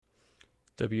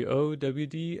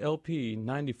WOWDLP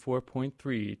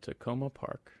 94.3 Tacoma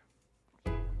Park.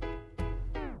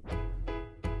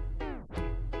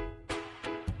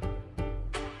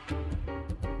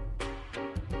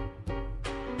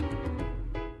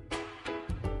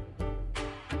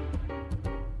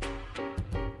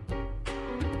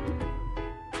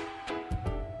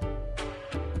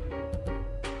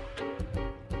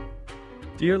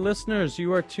 Dear listeners,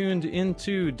 you are tuned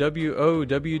into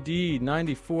WOWD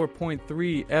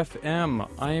 94.3 FM.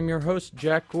 I am your host,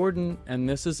 Jack Gordon, and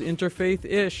this is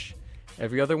Interfaith-ish.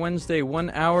 Every other Wednesday, 1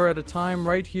 hour at a time,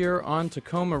 right here on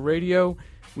Tacoma Radio,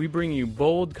 we bring you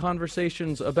bold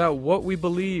conversations about what we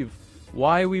believe,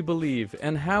 why we believe,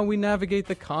 and how we navigate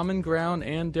the common ground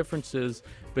and differences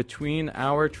between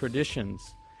our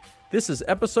traditions. This is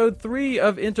episode 3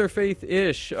 of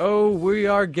Interfaith-ish. Oh, we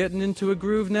are getting into a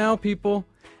groove now, people.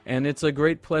 And it's a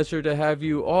great pleasure to have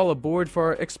you all aboard for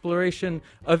our exploration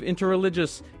of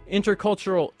interreligious,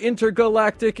 intercultural,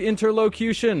 intergalactic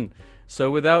interlocution.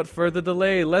 So without further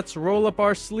delay, let's roll up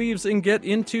our sleeves and get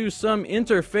into some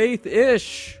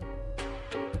Interfaith-ish.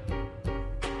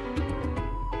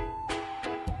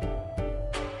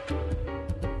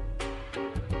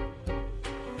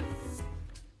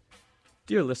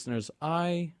 Dear listeners,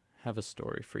 I have a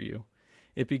story for you.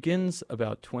 It begins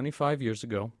about 25 years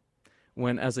ago,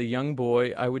 when as a young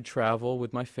boy I would travel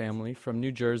with my family from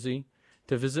New Jersey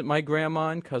to visit my grandma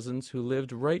and cousins who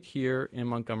lived right here in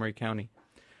Montgomery County.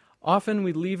 Often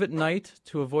we'd leave at night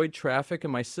to avoid traffic,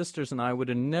 and my sisters and I would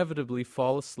inevitably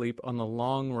fall asleep on the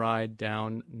long ride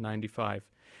down 95.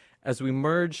 As we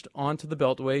merged onto the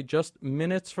Beltway, just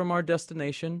minutes from our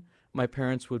destination, my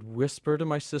parents would whisper to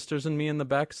my sisters and me in the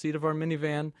back seat of our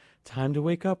minivan, "Time to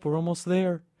wake up, we're almost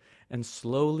there." And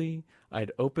slowly,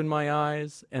 I'd open my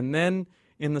eyes, and then,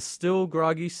 in the still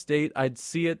groggy state, I'd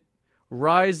see it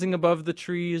rising above the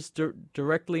trees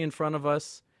directly in front of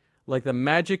us, like the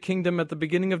Magic Kingdom at the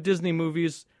beginning of Disney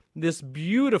movies, this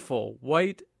beautiful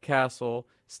white castle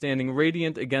standing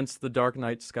radiant against the dark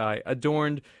night sky,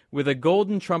 adorned with a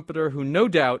golden trumpeter who no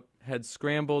doubt had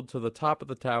scrambled to the top of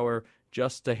the tower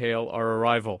just to hail our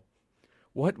arrival.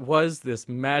 What was this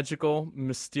magical,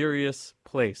 mysterious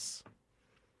place?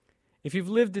 If you've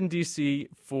lived in D.C.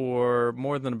 for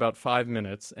more than about 5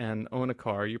 minutes and own a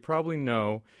car, you probably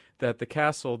know that the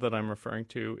castle that I'm referring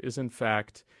to is in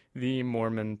fact the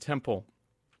Mormon Temple.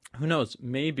 Who knows,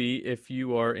 maybe if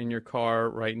you are in your car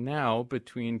right now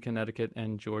between Connecticut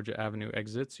and Georgia Avenue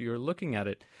exits, you're looking at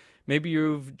it. Maybe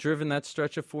you've driven that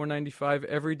stretch of 495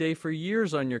 every day for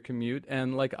years on your commute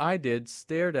and, like I did,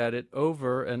 stared at it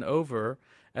over and over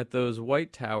at those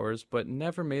white towers but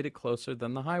never made it closer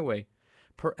than the highway.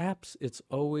 Perhaps it's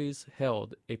always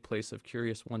held a place of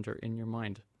curious wonder in your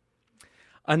mind.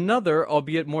 Another,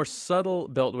 albeit more subtle,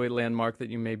 Beltway landmark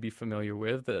that you may be familiar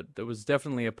with, that was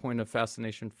definitely a point of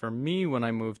fascination for me when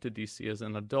I moved to D.C. as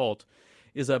an adult,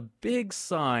 is a big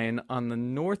sign on the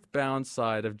northbound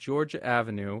side of Georgia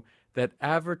Avenue that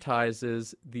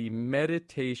advertises the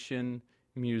Meditation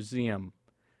Museum.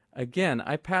 Again,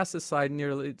 I pass the sign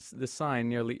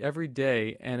nearly every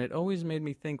day, and it always made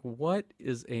me think, what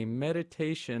is a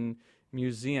meditation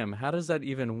museum? How does that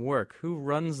even work? Who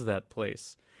runs that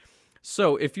place?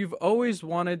 So if you've always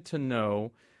wanted to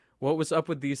know what was up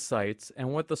with these sites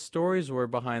and what the stories were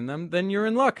behind them, then you're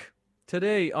in luck.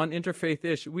 Today on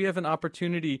Interfaith-ish, we have an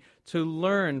opportunity to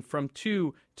learn from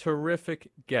 2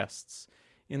 terrific guests.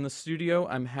 In the studio,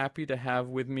 I'm happy to have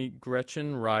with me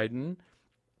Gretchen Ryden,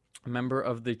 a member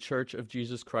of the Church of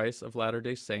Jesus Christ of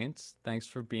Latter-day Saints. Thanks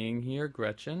for being here,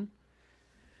 Gretchen.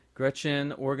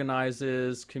 Gretchen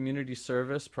organizes community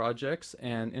service projects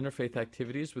and interfaith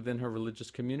activities within her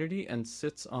religious community and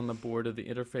sits on the board of the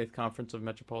Interfaith Conference of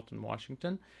Metropolitan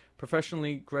Washington.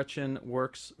 Professionally, Gretchen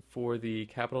works for the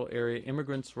Capital Area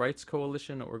Immigrants' Rights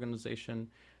Coalition, an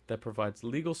organization that provides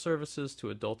legal services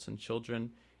to adults and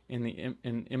children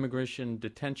in immigration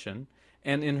detention.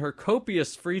 And in her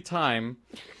copious free time,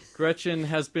 Gretchen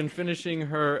has been finishing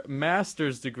her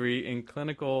master's degree in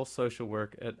clinical social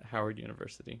work at Howard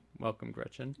University. Welcome,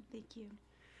 Gretchen. Thank you.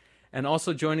 And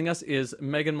also joining us is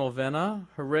Megan Mulvena.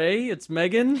 Hooray, it's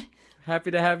Megan.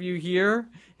 Happy to have you here,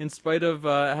 in spite of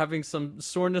having some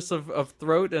soreness of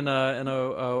throat and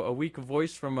a weak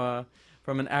voice from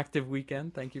an active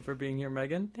weekend. Thank you for being here,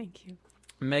 Megan. Thank you.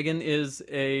 Megan is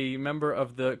a member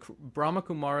of the Brahma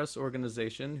Kumaris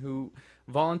organization who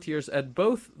volunteers at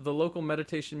both the local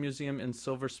meditation museum in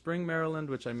Silver Spring, Maryland,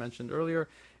 which I mentioned earlier,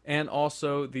 and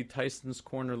also the Tyson's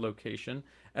Corner location,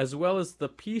 as well as the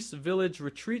Peace Village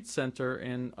Retreat Center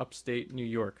in upstate New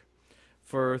York.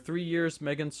 For 3 years,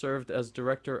 Megan served as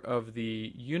director of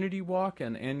the Unity Walk,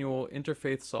 an annual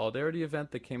interfaith solidarity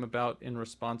event that came about in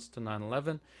response to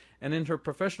 9/11. And in her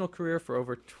professional career for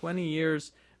over 20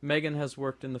 years, Megan has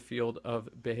worked in the field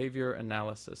of behavior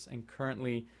analysis and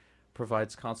currently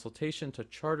provides consultation to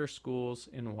charter schools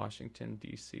in Washington,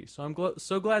 D.C. So I'm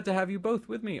so glad to have you both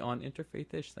with me on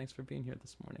Interfaith-ish. Thanks for being here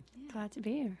this morning. Glad to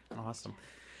be here. Awesome.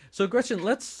 So Gretchen,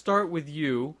 let's start with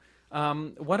you.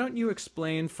 Why don't you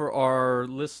explain for our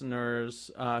listeners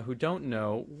who don't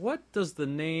know, what does the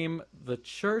name The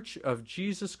Church of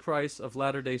Jesus Christ of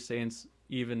Latter-day Saints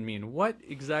even mean? What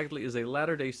exactly is a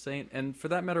Latter-day Saint? And for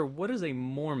that matter, what is a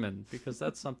Mormon? Because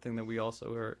that's something that we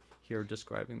also are here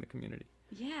describing the community.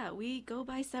 Yeah, we go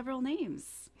by several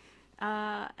names.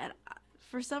 And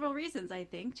for several reasons, I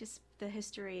think. Just the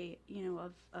history,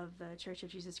 of the Church of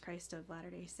Jesus Christ of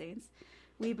Latter-day Saints.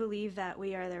 We believe that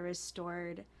we are the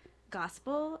restored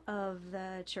gospel of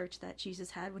the church that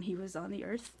Jesus had when he was on the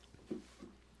earth.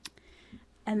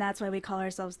 And that's why we call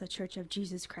ourselves the Church of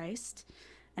Jesus Christ.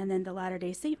 And then the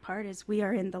Latter-day Saint part is we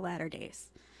are in the latter days.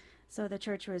 So the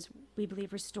church was, we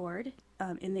believe, restored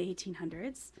in the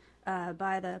 1800s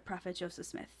by the prophet Joseph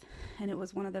Smith. And it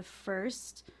was one of the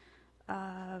first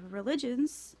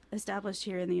religions established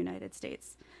here in the United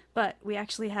States. But we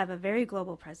actually have a very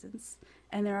global presence,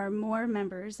 and there are more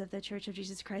members of the Church of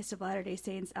Jesus Christ of Latter-day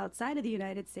Saints outside of the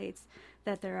United States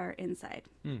that there are inside.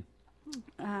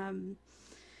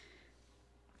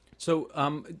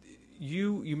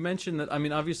 You mentioned that, I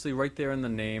mean, obviously right there in the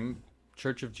name,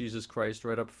 Church of Jesus Christ,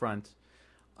 right up front.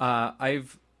 I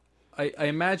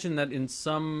imagine that in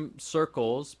some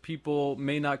circles, people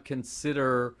may not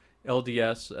consider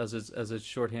LDS, as it's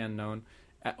shorthand known,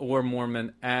 or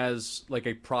Mormon as like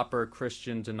a proper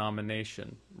Christian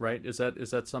denomination, right? Is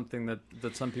that something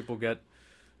that some people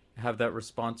have that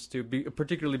response to,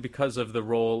 particularly because of the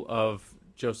role of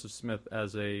Joseph Smith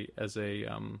as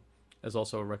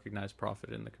also a recognized prophet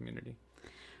in the community?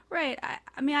 Right.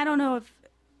 I mean, I don't know if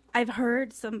I've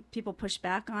heard some people push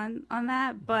back on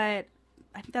that, but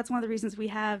I think that's one of the reasons we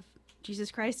have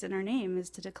Jesus Christ in our name, is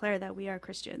to declare that we are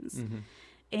Christians. Mm-hmm.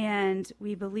 And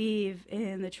we believe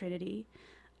in the Trinity.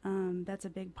 That's a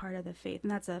big part of the faith,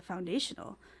 and that's a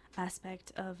foundational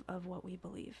aspect of what we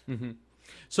believe. Mm-hmm.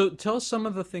 So tell us some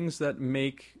of the things that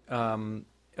make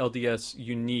LDS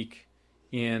unique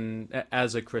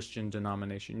as a Christian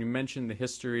denomination. You mentioned the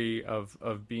history of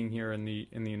being here in the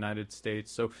United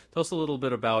States. So tell us a little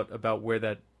bit about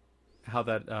how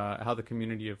the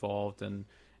community evolved and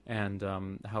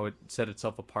how it set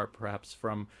itself apart perhaps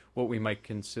from what we might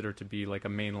consider to be like a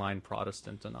mainline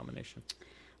Protestant denomination.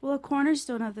 Well, a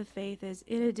cornerstone of the faith is,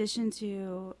 in addition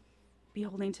to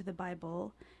beholding to the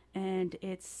Bible and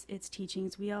its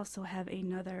teachings, we also have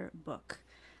another book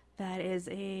that is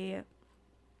it's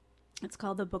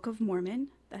called the Book of Mormon.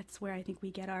 That's where I think we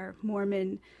get our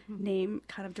Mormon name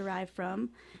kind of derived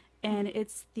from. And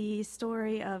it's the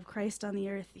story of Christ on the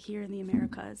earth here in the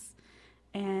Americas.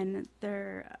 And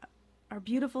there are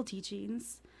beautiful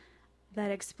teachings that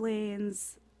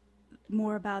explains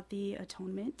more about the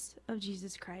atonement of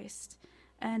Jesus Christ,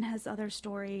 and has other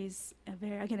stories.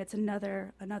 Again, it's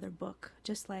another book,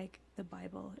 just like the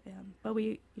Bible. But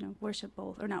we, worship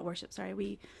both, or not worship. Sorry,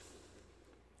 we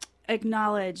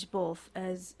acknowledge both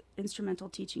as instrumental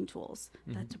teaching tools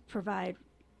that to provide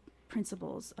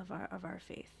principles of our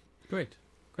faith. Great.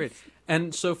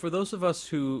 And so for those of us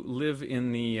who live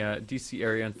in the D.C.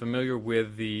 area and familiar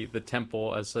with the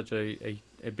temple as such a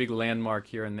big landmark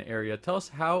here in the area, tell us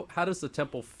how does the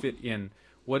temple fit in?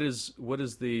 What is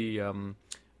the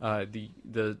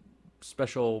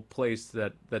special place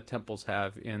that temples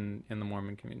have in the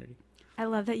Mormon community? I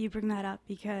love that you bring that up,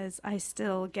 because I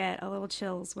still get a little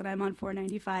chills when I'm on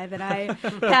 495 and I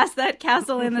pass that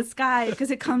castle in the sky,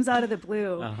 because it comes out of the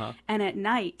blue. Uh-huh. And at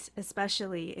night,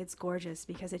 especially, it's gorgeous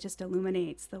because it just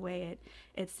illuminates the way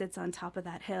it sits on top of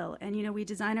that hill. And, we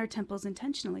design our temples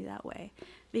intentionally that way,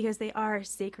 because they are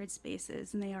sacred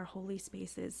spaces and they are holy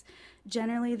spaces.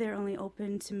 Generally, they're only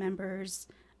open to members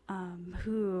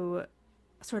who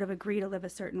sort of agree to live a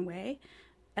certain way.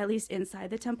 At least inside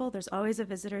the temple, there's always a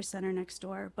visitor center next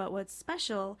door. But what's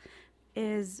special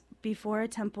is, before a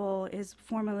temple is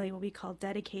formally what we call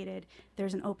dedicated,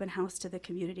 there's an open house to the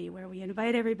community where we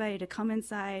invite everybody to come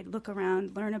inside, look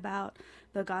around, learn about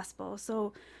the gospel.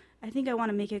 So I think I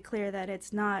want to make it clear that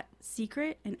it's not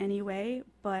secret in any way,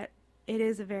 but it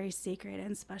is a very sacred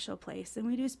and special place. And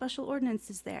we do special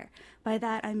ordinances there. By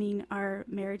that, I mean our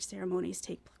marriage ceremonies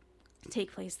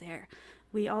take place there.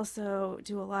 We also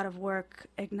do a lot of work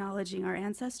acknowledging our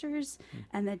ancestors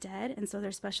and the dead, and so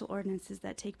there's special ordinances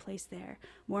that take place there.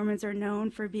 Mormons are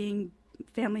known for being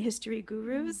family history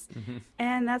gurus.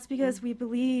 And that's because we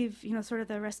believe, sort of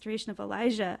the restoration of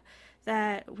Elijah,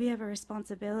 that we have a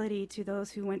responsibility to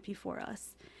those who went before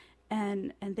us,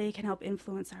 and they can help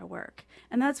influence our work.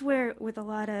 And that's where, with a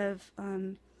lot of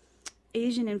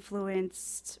Asian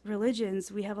influenced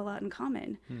religions, we have a lot in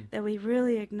common, that we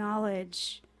really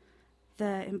acknowledge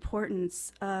the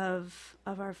importance of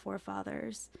our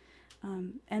forefathers.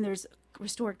 And there's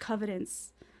restored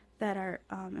covenants that are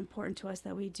important to us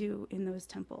that we do in those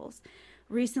temples.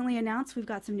 Recently announced, we've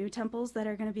got some new temples that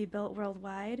are going to be built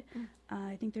worldwide.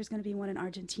 I think there's going to be one in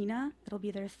Argentina. It'll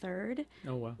be their third.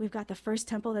 Oh, wow. We've got the first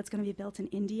temple that's going to be built in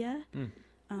India.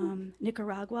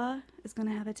 Nicaragua is going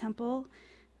to have a temple.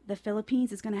 The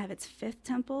Philippines is going to have its fifth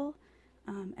temple.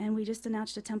 And we just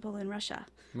announced a temple in Russia.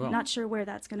 Wow. Not sure where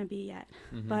that's going to be yet.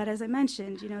 But as I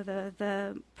mentioned,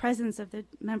 the presence of the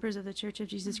members of the Church of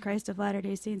Jesus Christ of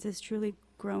Latter-day Saints is truly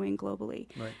growing globally.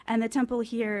 Right. And the temple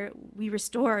here, we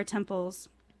restore our temples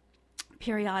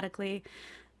periodically.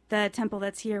 The temple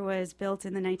that's here was built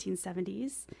in the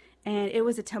 1970s, and it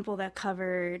was a temple that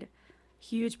covered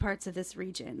huge parts of this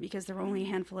region because there were only a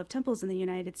handful of temples in the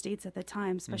United States at the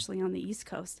time, especially on the East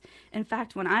Coast. In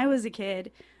fact, when I was a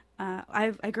kid,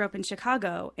 I grew up in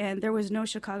Chicago, and there was no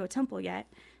Chicago temple yet.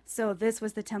 So this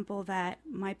was the temple that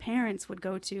my parents would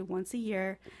go to once a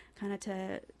year, kind of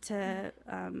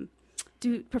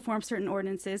to perform certain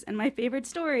ordinances. And my favorite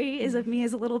story is of me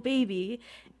as a little baby.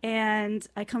 And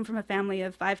I come from a family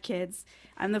of 5 kids.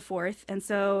 I'm the fourth. And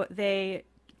so they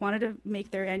wanted to make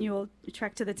their annual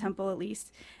trek to the temple at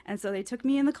least. And so they took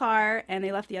me in the car, and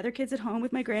they left the other kids at home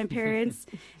with my grandparents.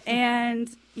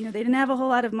 And, they didn't have a whole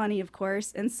lot of money, of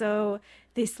course. And so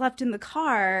they slept in the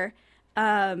car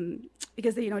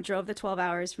because they, drove the 12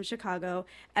 hours from Chicago.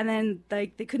 And then they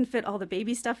couldn't fit all the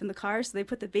baby stuff in the car. So they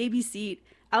put the baby seat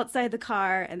outside the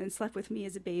car and then slept with me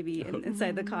as a baby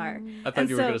inside the car. I thought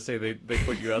you were going to say they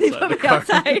put you outside the car.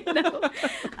 Outside, no.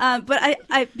 But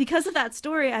I because of that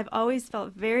story, I've always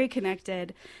felt very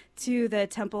connected to the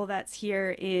temple that's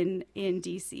here in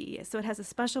DC. So it has a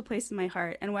special place in my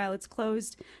heart. And while it's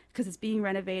closed because it's being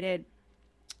renovated,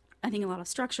 I think a lot of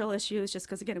structural issues, just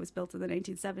because, again, it was built in the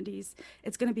 1970s.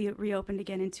 It's going to be reopened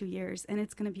again in 2 years, and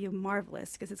it's going to be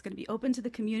marvelous because it's going to be open to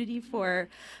the community for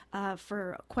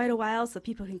quite a while, so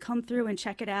people can come through and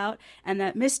check it out. And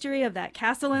that mystery of that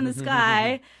castle in the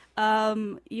sky,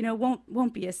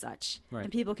 won't be as such. Right.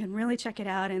 And people can really check it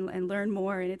out and learn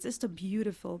more. And it's just a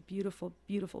beautiful, beautiful,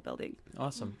 beautiful building.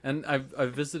 Awesome. And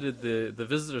I've visited the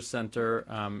visitor center,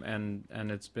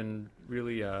 and it's been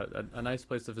really a nice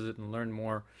place to visit and learn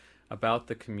more about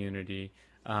the community,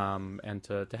 and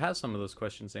to have some of those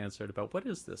questions answered about what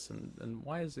is this and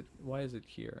why is it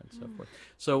here and so forth.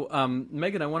 So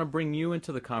Megan, I want to bring you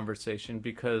into the conversation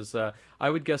because I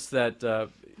would guess that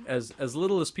as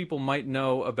little as people might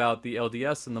know about the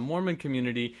LDS and the Mormon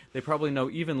community, they probably know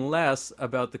even less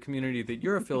about the community that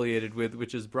you're affiliated with,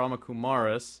 which is Brahma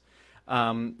Kumaris.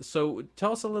 So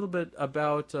tell us a little bit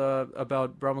about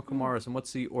Brahma Kumaris and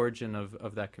what's the origin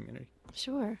of that community.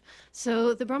 Sure.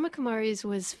 So the Brahma Kumaris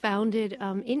was founded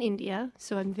in India.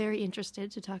 So I'm very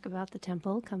interested to talk about the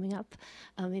temple coming up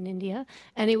in India.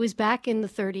 And it was back in the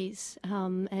 30s.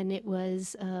 And it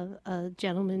was a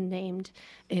gentleman named,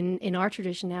 in our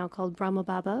tradition now, called Brahma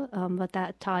Baba. At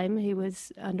that time, he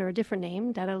was under a different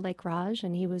name, Dada Lake Raj,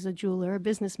 and he was a jeweler, a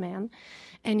businessman.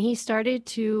 And he started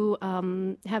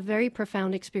to have very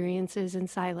profound experiences in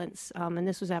silence. And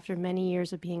this was after many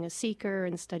years of being a seeker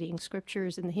and studying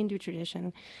scriptures in the Hindu tradition.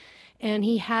 And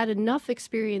he had enough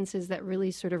experiences that really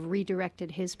sort of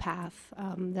redirected his path,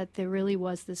 that there really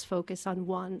was this focus on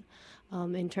one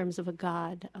in terms of a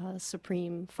God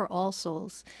supreme for all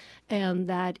souls. And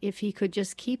that if he could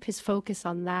just keep his focus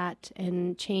on that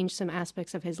and change some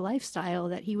aspects of his lifestyle,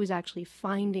 that he was actually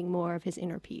finding more of his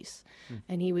inner peace.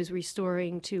 And he was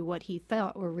restoring to what he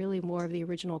thought were really more of the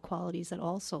original qualities that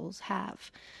all souls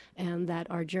have, and that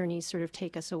our journeys sort of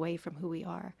take us away from who we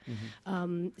are.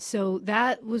 So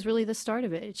that was really the start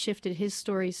of it. It shifted his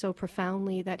story so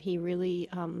profoundly that he really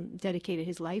dedicated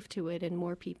his life to it, and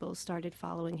more people started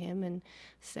following him and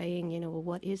saying,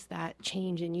 what is that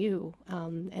change in you?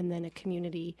 And then a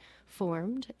community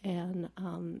formed, and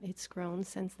it's grown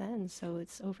since then. So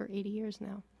it's over 80 years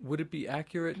now. Would it be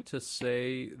accurate to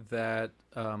say that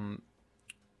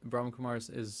Brahma Kumaris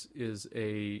is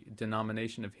a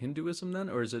denomination of Hinduism then,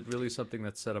 or is it really something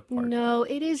that's set apart? No,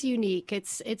 it is unique.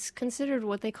 It's considered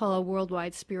what they call a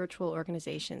worldwide spiritual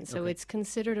organization. So Okay. it's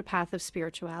considered a path of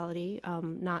spirituality,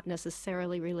 not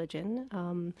necessarily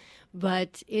religion.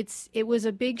 But it was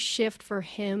a big shift for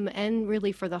him and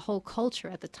really for the whole culture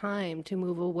at the time to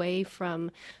move away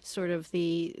from sort of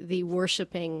the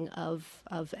worshiping of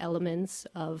elements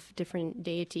of different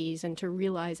deities and to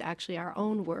realize actually our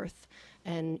own worth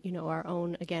and our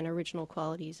own, again, original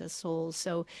qualities as souls.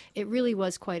 So it really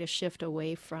was quite a shift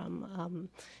away from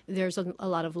there's a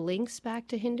lot of links back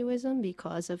to Hinduism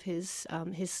because of his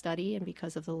study and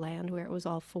because of the land where it was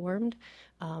all formed,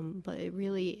 but it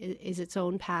really is its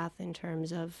own path in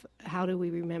terms of how do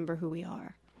we remember who we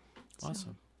are.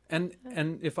 Awesome. And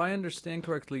if I understand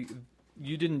correctly,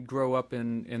 you didn't grow up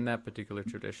in that particular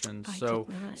tradition. I So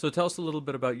did not. so tell us a little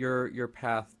bit about your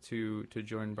path to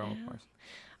join Brahma Kumaris.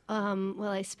 Well,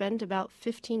 I spent about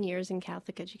 15 years in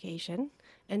Catholic education,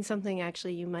 and something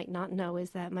actually you might not know is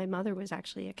that my mother was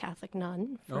actually a Catholic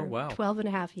nun for Oh, wow. 12 and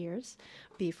a half years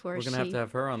before We're she going to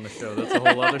have her on the show. That's a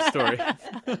whole other story.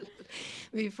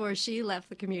 before she left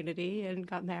the community and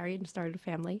got married and started a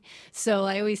family. So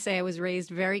I always say I was raised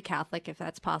very Catholic, if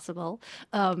that's possible.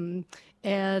 Had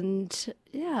a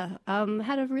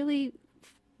really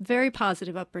very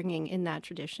positive upbringing in that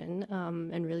tradition,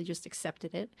 and really just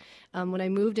accepted it. When I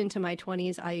moved into my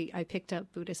 20s, I picked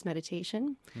up Buddhist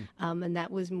meditation, and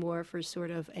that was more for sort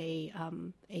of a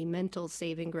mental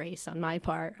saving grace on my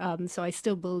part. So I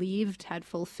still had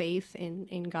full faith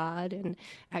in God and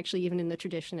actually even in the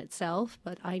tradition itself,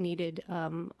 but I needed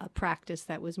a practice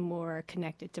that was more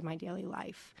connected to my daily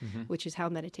life, which is how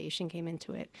meditation came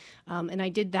into it. And I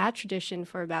did that tradition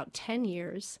for about 10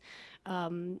 years.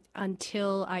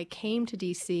 Until I came to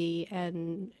DC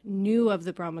and knew of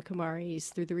the Brahma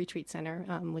Kumaris through the retreat center,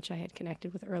 which I had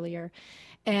connected with earlier.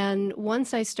 And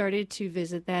once I started to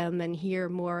visit them and hear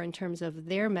more in terms of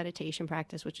their meditation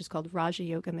practice, which is called Raja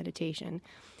Yoga meditation,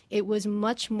 it was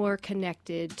much more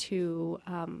connected to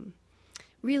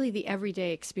really the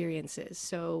everyday experiences.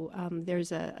 So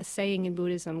there's a saying in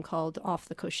Buddhism called off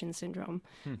the cushion syndrome,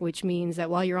 which means that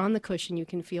while you're on the cushion, you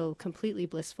can feel completely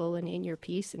blissful and in your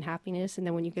peace and happiness. And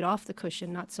then when you get off the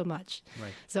cushion, not so much.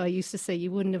 Right. So I used to say,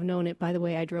 you wouldn't have known it by the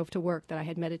way I drove to work that I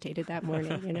had meditated that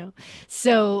morning,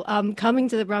 So coming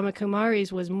to the Brahma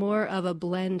Kumaris was more of a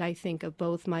blend, I think, of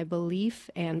both my belief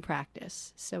and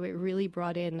practice. So it really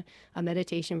brought in a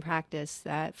meditation practice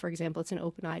that, for example, it's an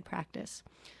open-eyed practice.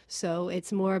 So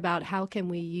it's more about how can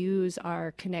we use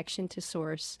our connection to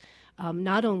Source,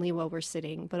 not only while we're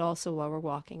sitting, but also while we're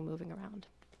walking, moving around.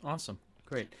 Awesome.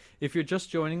 Great. If you're just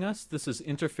joining us, this is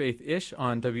Interfaith-ish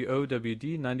on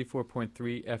WOWD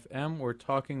 94.3 FM. We're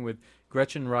talking with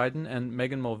Gretchen Ryden and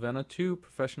Megan Mulvena, two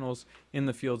professionals in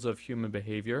the fields of human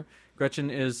behavior. Gretchen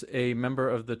is a member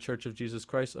of the Church of Jesus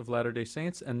Christ of Latter-day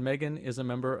Saints, and Megan is a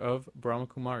member of Brahma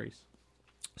Kumaris.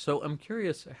 So I'm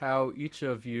curious how for each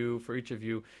of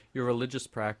you, your religious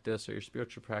practice or your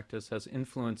spiritual practice has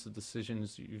influenced the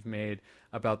decisions you've made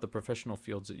about the professional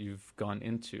fields that you've gone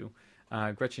into.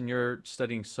 Gretchen, you're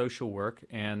studying social work,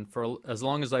 and for as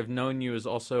long as I've known you, has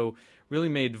also really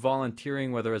made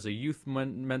volunteering, whether as a youth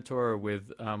mentor or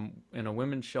with in a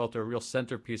women's shelter, a real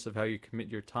centerpiece of how you commit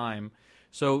your time.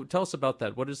 So tell us about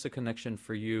that. What is the connection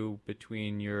for you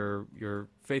between your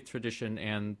faith tradition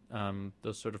and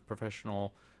those sort of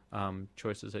professional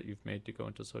choices that you've made to go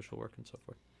into social work and so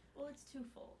forth? Well, it's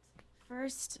twofold.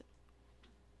 First,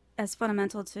 as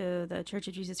fundamental to the Church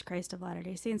of Jesus Christ of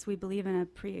Latter-day Saints, we believe in a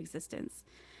pre-existence.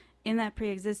 In that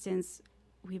pre-existence,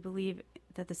 we believe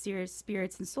that the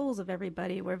spirits and souls of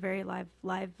everybody were very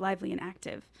lively and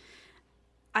active.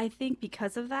 I think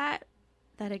because of that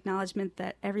acknowledgement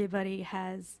that everybody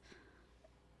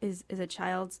is a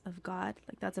child of God,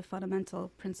 like that's a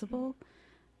fundamental principle,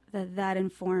 that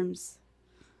informs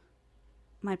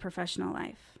my professional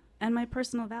life and my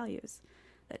personal values,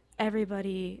 that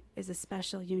everybody is a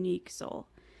special, unique soul.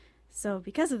 So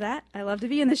because of that, I love to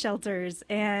be in the shelters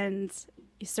and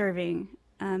serving.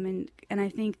 And I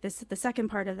think the second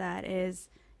part of that is,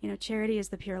 charity is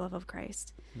the pure love of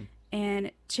Christ.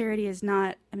 And charity is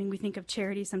not, we think of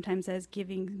charity sometimes as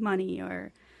giving money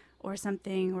or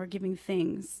something, or giving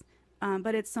things.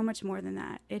 But it's so much more than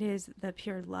that. It is the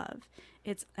pure love.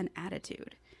 It's an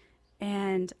attitude.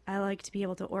 And I like to be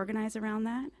able to organize around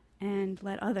that and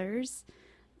let others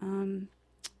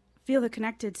feel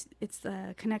it's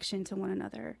the connection to one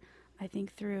another. I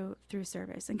think through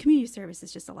service. And community service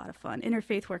is just a lot of fun.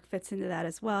 Interfaith work fits into that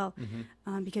as well,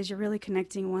 because you're really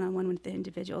connecting one-on-one with the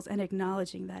individuals and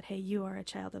acknowledging that, hey, you are a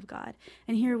child of God.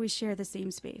 And here we share the same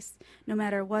space. No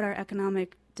matter what our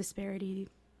economic disparity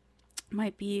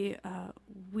might be,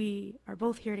 we are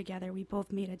both here together. We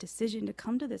both made a decision to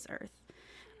come to this earth,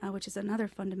 which is another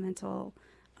fundamental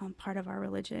part of our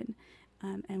religion,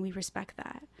 and we respect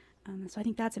that. So I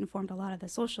think that's informed a lot of the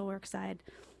social work side.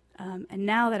 And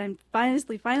now that I'm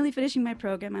finally finishing my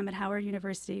program, I'm at Howard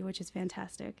University, which is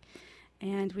fantastic.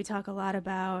 And we talk a lot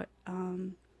about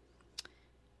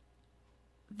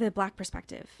the Black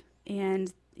perspective.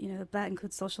 And, that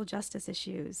includes social justice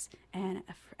issues and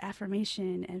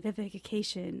affirmation and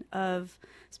vivification of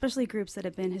especially groups that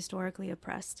have been historically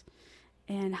oppressed.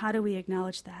 And how do we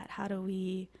acknowledge that? How do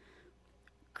we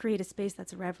create a space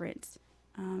that's reverent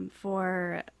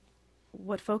for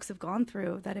what folks have gone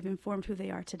through that have informed who they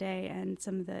are today, and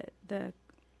some of the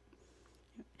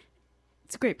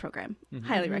it's a great program.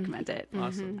 Highly recommend it.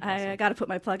 Awesome. I got to put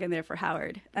my plug in there for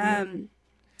Howard.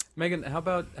 Megan, how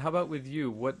about with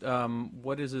you?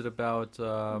 What is it about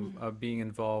being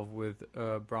involved with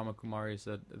Brahma Kumaris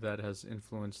that has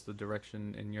influenced the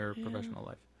direction in your professional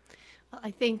life? Well,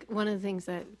 I think one of the things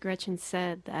that Gretchen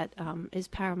said that is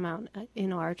paramount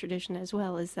in our tradition as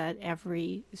well is that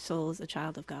every soul is a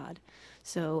child of God.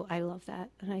 So I love that.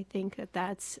 And I think that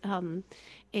that's,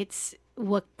 it's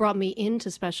what brought me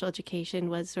into special education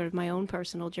was sort of my own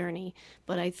personal journey.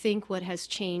 But I think what has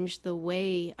changed the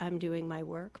way I'm doing my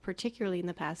work, particularly in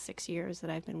the past 6 years that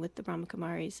I've been with the Brahma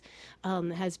Kumaris,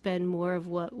 has been more of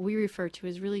what we refer to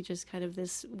as really just kind of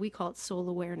this, we call it soul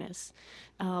awareness.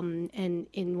 And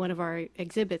in one of our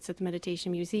exhibits at the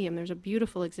Meditation Museum, there's a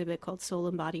beautiful exhibit called Soul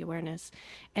and Body Awareness.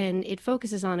 And it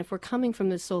focuses on, if we're coming from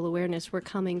this soul awareness, we're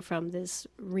coming from this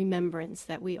remembrance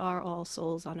that we are all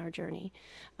souls on our journey.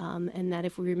 And that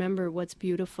if we remember what's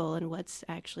beautiful and what's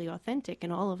actually authentic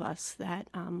in all of us, that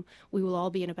we will all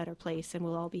be in a better place and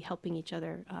we'll all be helping each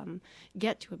other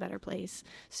get to a better place.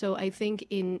 So I think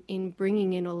in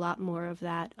bringing in a lot more of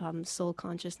that soul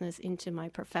consciousness into my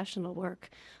professional work,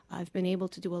 I've been able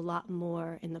to do a lot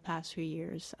more in the past few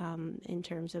years in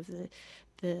terms of the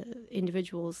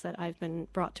individuals that I've been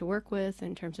brought to work with,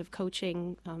 in terms of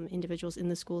coaching individuals in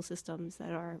the school systems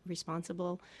that are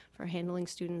responsible for handling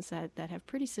students that have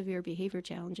pretty severe behavior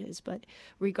challenges. But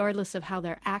regardless of how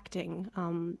they're acting,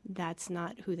 that's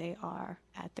not who they are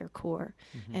at their core.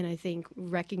 And I think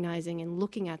recognizing and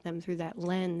looking at them through that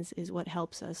lens is what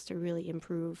helps us to really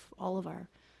improve all of our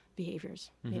behaviors,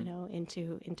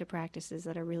 into practices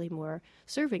that are really more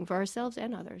serving for ourselves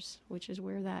and others, which is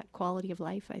where that quality of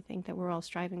life, I think, that we're all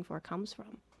striving for comes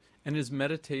from. And is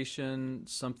meditation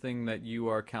something that you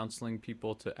are counseling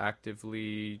people to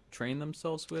actively train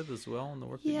themselves with as well in the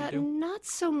work that you do? Yeah, not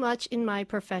so much in my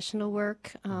professional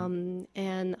work.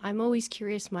 And I'm always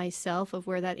curious myself of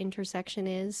where that intersection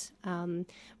is.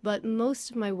 But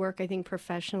most of my work, I think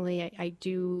professionally, I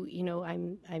do,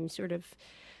 I'm sort of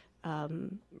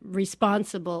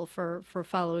responsible for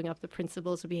following up the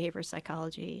principles of behavior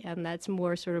psychology. And that's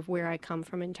more sort of where I come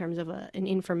from in terms of an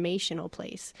informational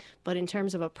place, but in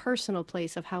terms of a personal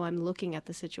place of how I'm looking at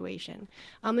the situation.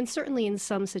 And certainly in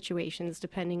some situations,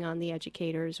 depending on the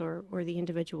educators or the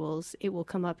individuals, it will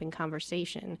come up in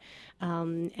conversation.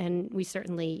 And we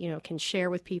certainly, can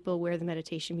share with people where the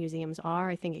meditation museums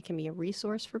are. I think it can be a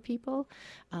resource for people.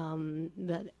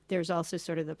 But there's also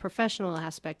sort of the professional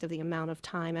aspect of the amount of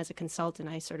time. As a consultant,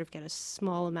 I sort of get a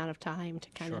small amount of time to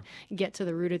kind of get to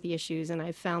the root of the issues. And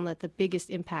I've found that the biggest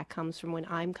impact comes from when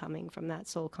I'm coming from that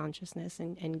soul consciousness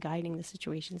and guiding the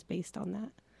situations based on that.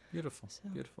 Beautiful,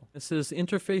 beautiful. This is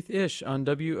Interfaith-ish on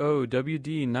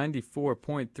WOWD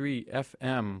 94.3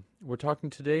 FM. We're talking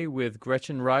today with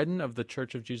Gretchen Ryden of the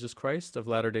Church of Jesus Christ of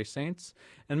Latter-day Saints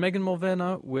and Megan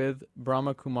Mulvena with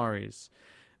Brahma Kumaris.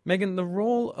 Megan, the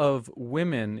role of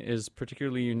women is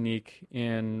particularly unique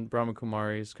in Brahma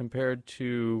Kumaris compared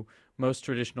to most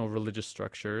traditional religious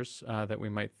structures that we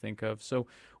might think of. So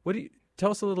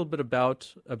tell us a little bit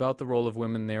about the role of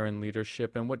women there in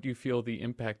leadership, and what do you feel the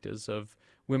impact is of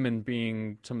women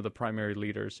being some of the primary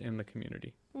leaders in the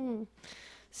community?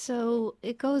 So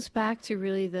it goes back to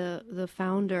really the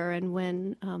founder and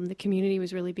when the community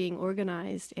was really being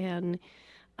organized, and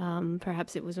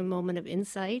perhaps it was a moment of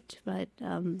insight, but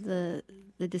the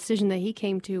decision that he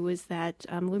came to was that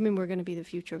women were going to be the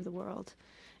future of the world.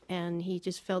 And he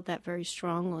just felt that very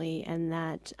strongly, and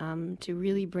that to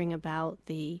really bring about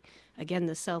the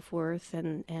self-worth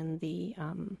and the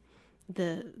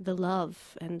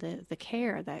love and the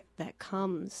care that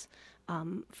comes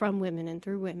from women and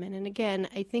through women. And again,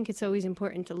 I think it's always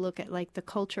important to look at like the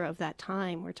culture of that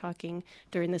time. We're talking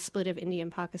during the split of India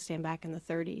and Pakistan back in the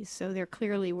 30s. So there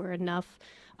clearly were enough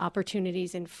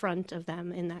opportunities in front of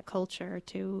them in that culture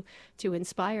to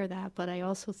inspire that. But I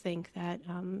also think that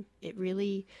it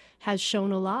really has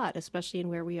shown a lot, especially in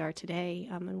where we are today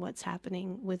and what's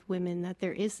happening with women, that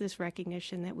there is this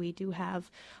recognition that we do have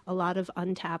a lot of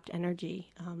untapped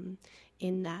energy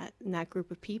in that group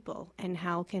of people, and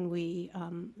how can we,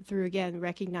 through again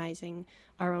recognizing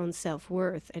our own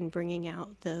self-worth and bringing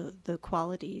out the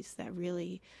qualities that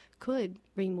really could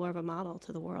bring more of a model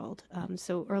to the world.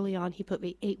 So early on, he put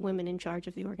 8 women in charge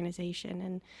of the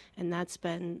organization, and that's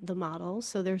been the model.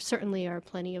 So there certainly are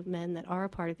plenty of men that are a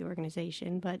part of the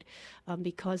organization, but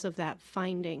because of that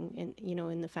finding,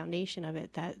 in the foundation of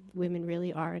it, that women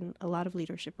really are in a lot of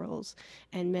leadership roles,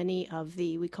 and many of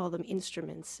we call them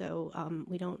instruments. So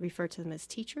we don't refer to them as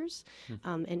teachers,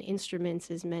 and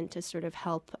instruments is meant to sort of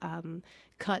help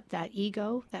cut that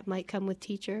ego that might come with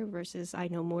teacher versus I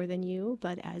know more than you,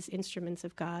 but as instruments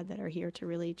of God that are here to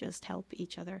really just help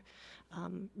each other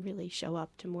really show up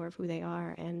to more of who they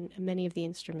are. And many of the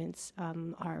instruments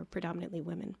are predominantly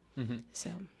women. Mm-hmm.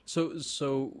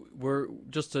 So we're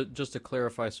just to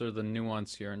clarify sort of the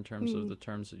nuance here in terms of the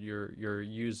terms that you're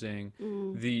using.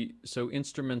 So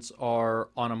instruments are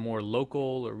on a more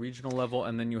local or regional level,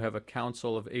 and then you have a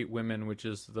council of 8 women, which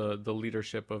is the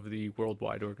leadership of the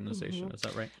worldwide organization. Is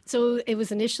that right? So it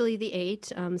was initially the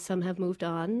 8. Some have moved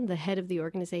on. The head of the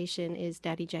organization is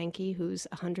Daddy Janki, who's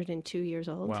 102 years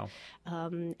old. Wow.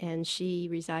 And she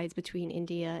resides between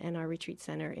India and our retreat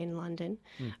center in London.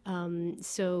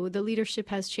 So the leadership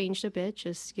has changed a bit,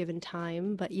 just given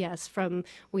time. But yes,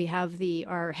 we have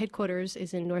our headquarters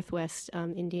is in Northwest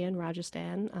India and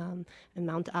Rajasthan and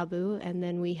Mount Abu. And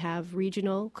then we have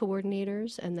regional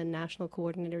coordinators and then national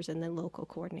coordinators and then local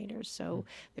coordinators. So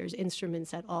there's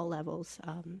instruments at all levels.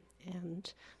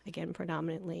 And again,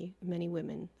 predominantly many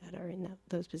women that are in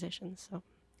those positions. So.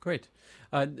 Great.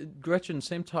 Gretchen,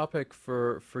 same topic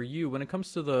for you. When it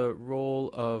comes to the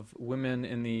role of women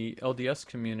in the LDS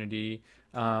community,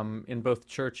 in both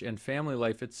church and family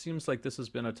life, it seems like this has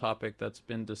been a topic that's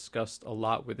been discussed a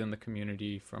lot within the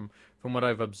community from what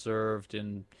I've observed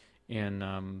in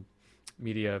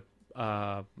media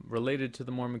related to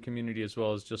the Mormon community, as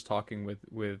well as just talking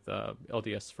with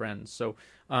LDS friends. So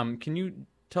can you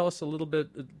tell us a little bit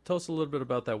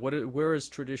about that? Where has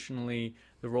traditionally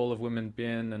the role of women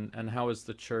been, and how has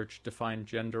the church defined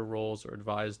gender roles or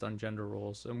advised on gender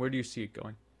roles, and where do you see it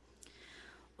going?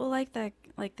 Well, like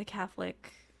the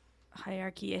Catholic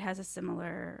hierarchy, it has a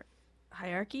similar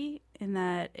hierarchy in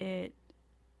that it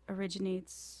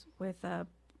originates with a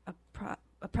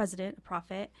president, a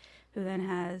prophet, who then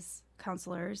has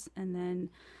counselors, and then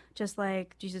just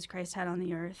like Jesus Christ had on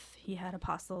the earth, he had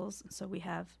apostles, so we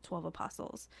have 12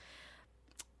 apostles.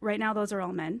 Right now, those are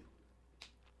all men.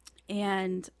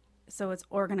 And so it's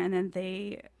organized, and then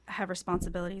they have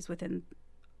responsibilities within,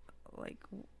 like,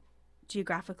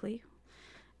 geographically.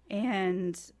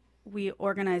 And we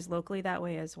organize locally that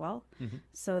way as well,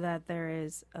 so that there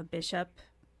is a bishop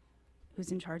who's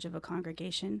in charge of a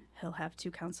congregation. He'll have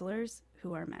 2 counselors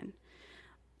who are men.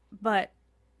 But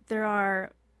there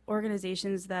are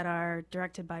organizations that are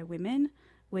directed by women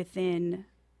within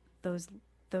those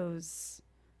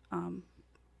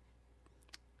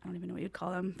I don't even know what you'd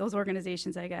call them, those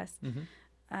organizations, I guess.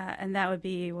 And that would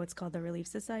be what's called the Relief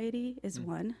Society is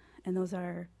one, and those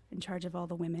are in charge of all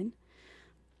the women.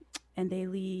 And they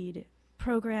lead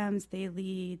programs, they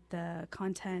lead the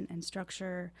content and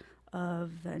structure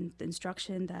of the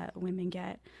instruction that women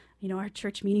get. Our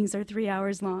church meetings are 3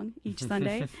 hours long each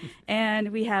Sunday,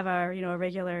 and we have our, a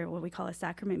regular, what we call a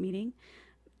sacrament meeting,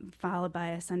 followed by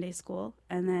a Sunday school,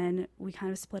 and then we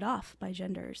kind of split off by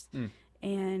genders.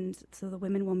 And so the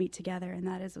women will meet together, and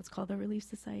that is what's called the Relief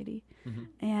Society,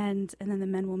 and then the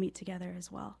men will meet together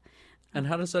as well. And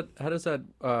how does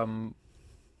that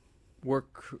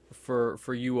work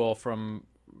for you all from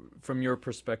your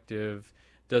perspective?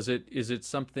 Is it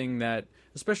something that,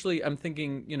 especially I'm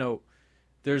thinking,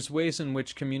 there's ways in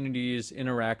which communities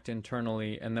interact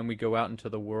internally, and then we go out into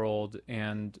the world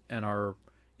and are,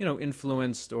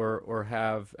 influenced or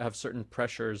have certain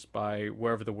pressures by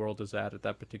wherever the world is at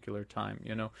that particular time,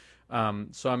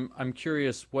 So I'm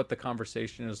curious what the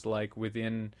conversation is like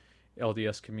within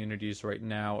LDS communities right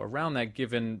now around that,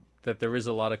 given that there is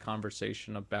a lot of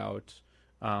conversation about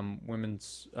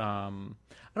women's, I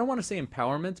don't want to say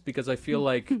empowerment, because I feel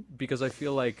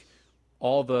like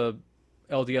all the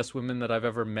LDS women that I've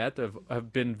ever met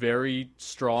have been very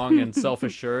strong and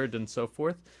self-assured and so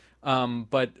forth.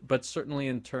 But certainly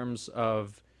in terms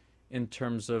of in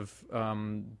terms of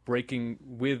breaking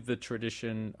with the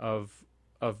tradition of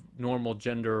normal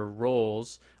gender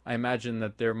roles, I imagine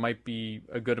that there might be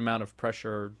a good amount of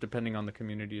pressure depending on the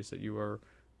communities that you are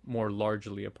more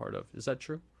largely a part of. Is that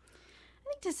true?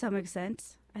 I think to some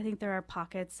extent. I think there are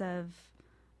pockets of,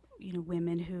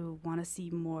 women who want to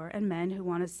see more and men who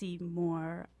want to see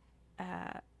more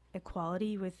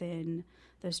equality within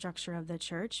the structure of the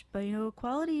church. But,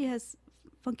 equality has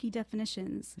funky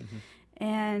definitions. Mm-hmm.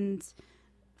 And,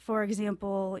 for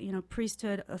example,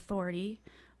 priesthood authority,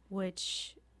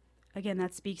 which, again,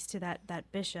 that speaks to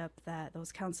that bishop,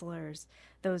 those counselors,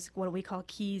 those what we call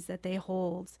keys that they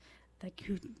hold,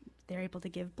 who they're able to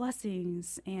give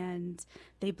blessings, and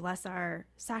they bless our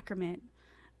sacrament,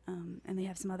 and they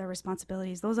have some other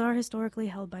responsibilities. Those are historically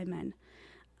held by men.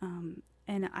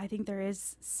 And I think there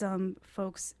is some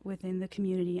folks within the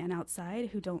community and outside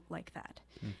who don't like that.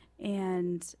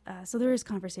 And so there is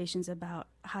conversations about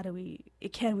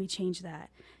can we change that?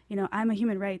 I'm a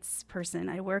human rights person.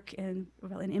 I work in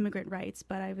immigrant rights,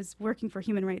 but I was working for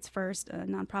Human Rights First, a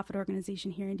nonprofit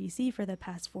organization here in DC for the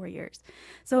past 4 years.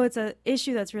 So it's an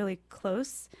issue that's really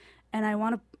close,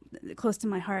 and close to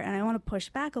my heart, and I want to push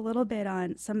back a little bit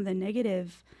on some of the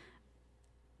negative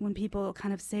when people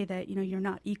kind of say that, you're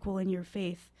not equal in your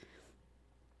faith.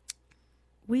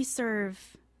 We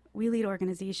lead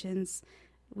organizations.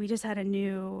 We just had a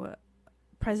new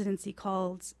presidency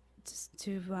called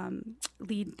to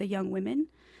lead the young women,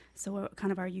 so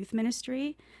kind of our youth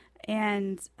ministry,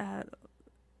 and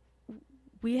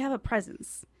we have a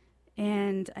presence.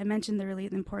 And I mentioned the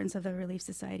importance of the relief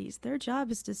societies. Their job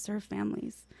is to serve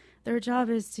families. Their job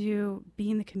is to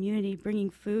be in the community, bringing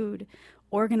food,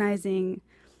 organizing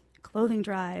clothing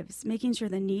drives, making sure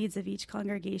the needs of each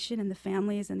congregation and the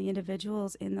families and the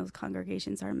individuals in those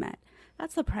congregations are met.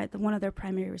 That's one of their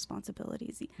primary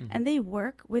responsibilities. Mm-hmm. And they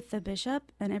work with the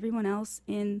bishop and everyone else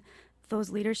in those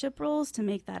leadership roles to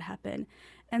make that happen.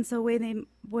 And so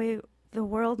the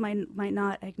world might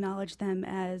not acknowledge them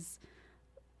as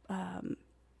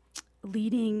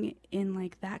leading in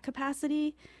like that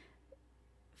capacity.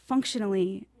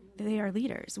 Functionally, they are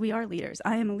leaders. We are leaders.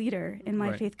 I am a leader in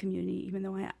my faith community,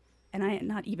 and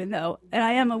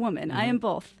I am a woman. Mm-hmm. I am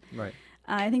both. Right.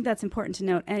 I think that's important to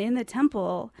note. And in the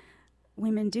temple,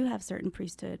 women do have certain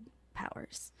priesthood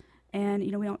powers. And,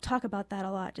 we don't talk about that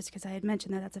a lot just because I had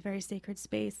mentioned that that's a very sacred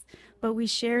space. But we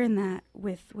share in that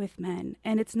with men.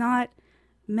 And it's not,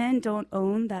 men don't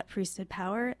own that priesthood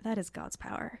power. That is God's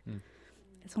power.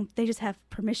 So they just have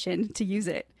permission to use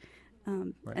it.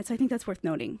 And so I think that's worth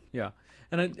noting. Yeah.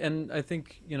 And I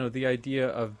think, the idea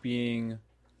of being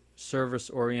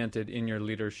service-oriented in your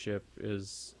leadership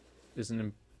is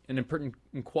an important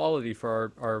quality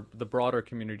for the broader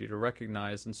community to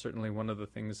recognize. And certainly one of the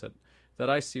things that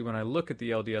I see when I look at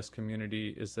the LDS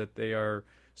community is that they are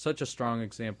such a strong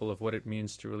example of what it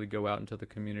means to really go out into the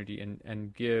community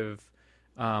and give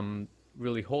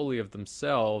really wholly of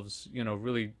themselves,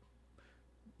 really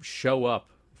show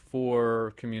up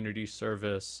for community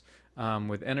service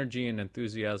with energy and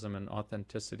enthusiasm and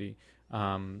authenticity.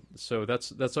 So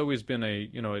that's always been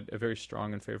a very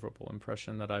strong and favorable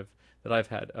impression that I've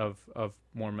had of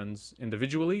Mormons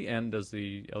individually and as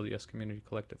the LDS community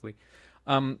collectively.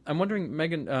 I'm wondering,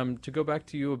 Megan, to go back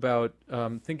to you about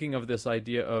thinking of this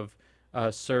idea of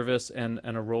service and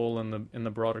a role in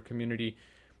the broader community.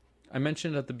 I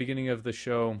mentioned at the beginning of the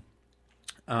show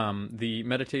the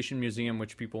Meditation Museum,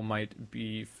 which people might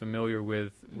be familiar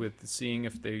with seeing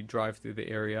if they drive through the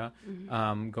area,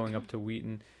 going up to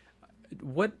Wheaton.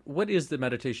 What is the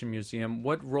Meditation Museum?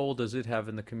 What role does it have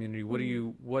in the community? What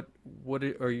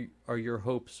are your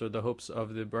hopes or the hopes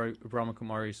of the Brahma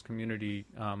Kumaris community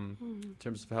in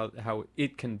terms of how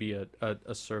it can be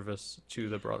a service to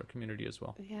the broader community as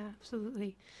well? Yeah,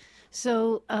 absolutely.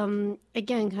 So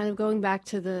again, kind of going back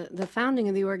to the founding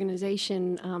of the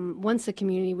organization, once the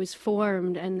community was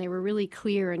formed and they were really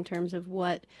clear in terms of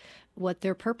what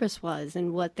their purpose was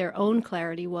and what their own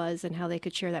clarity was and how they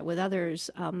could share that with others,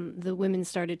 the women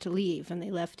started to leave, and they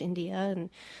left India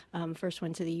and first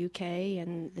went to the UK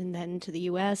and then to the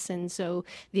US. And so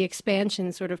the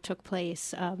expansion sort of took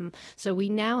place. So we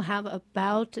now have I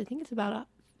think it's about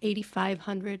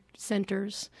 8,500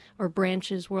 centers or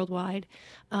branches worldwide,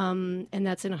 and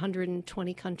that's in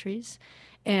 120 countries.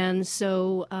 And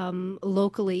so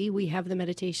locally, we have the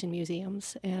meditation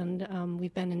museums, and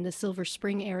we've been in the Silver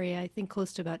Spring area, I think,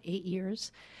 close to about 8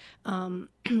 years.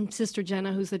 Sister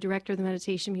Jenna, who's the director of the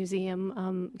Meditation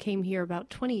Museum, came here about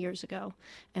 20 years ago,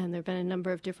 and there have been a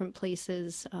number of different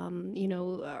places.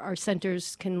 Our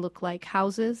centers can look like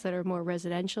houses that are more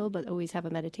residential, but always have a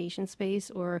meditation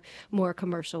space, or more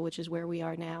commercial, which is where we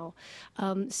are now.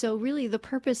 So really the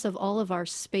purpose of all of our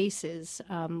spaces,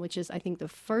 which is I think the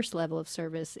first level of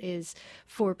service, is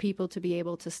for people to be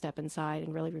able to step inside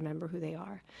and really remember who they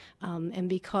are. And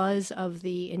because of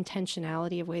the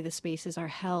intentionality of the way the spaces are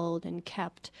held and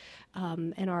kept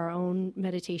in our own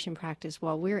meditation practice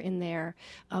while we're in there,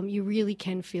 you really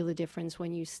can feel the difference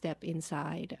when you step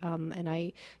inside. And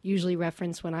I usually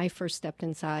reference when I first stepped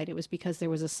inside, it was because there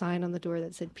was a sign on the door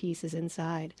that said peace is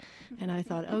inside. And I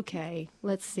thought, okay,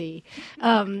 let's see.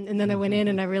 And then I went in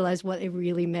and I realized what it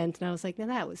really meant. And I was like, now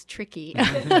that was tricky.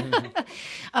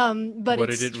 But what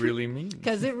did it really mean?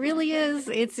 Because it really is.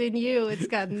 It's in you. It's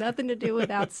got nothing to do with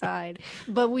outside.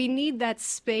 But we need that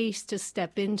space to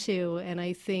step into. And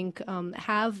I think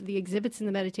have the exhibits in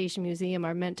the Meditation Museum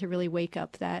are meant to really wake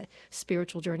up that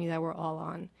spiritual journey that we're all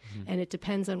on. Mm-hmm. And it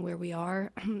depends on where we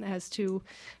are as to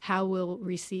how we'll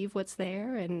receive what's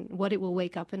there and what it will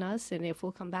wake up in us and if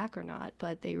we'll come back or not.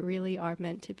 But they really are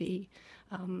meant to be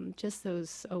just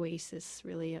those oases,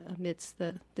 really, amidst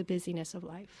the busyness of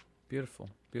life. Beautiful,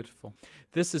 beautiful.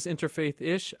 This is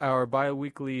Interfaith-ish, our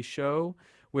bi-weekly show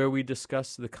where we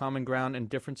discuss the common ground and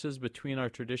differences between our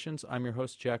traditions. I'm your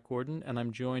host, Jack Gordon, and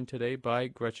I'm joined today by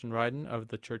Gretchen Ryden of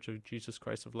the Church of Jesus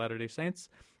Christ of Latter-day Saints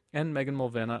and Megan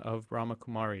Mulvena of Brahma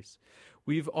Kumaris.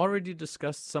 We've already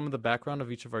discussed some of the background of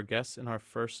each of our guests in our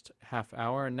first half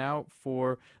hour, and now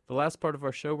for the last part of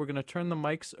our show, we're going to turn the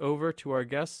mics over to our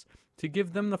guests to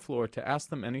give them the floor, to ask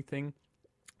them anything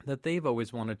that they've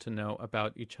always wanted to know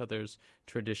about each other's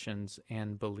traditions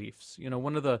and beliefs. You know,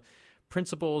 one of the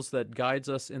principles that guides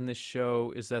us in this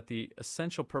show is that the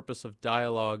essential purpose of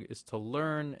dialogue is to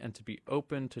learn and to be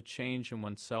open to change in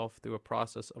oneself through a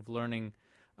process of learning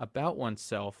about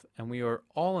oneself. And we are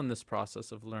all in this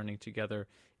process of learning together,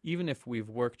 even if we've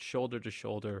worked shoulder to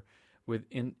shoulder with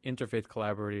interfaith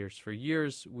collaborators for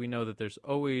years. We know that there's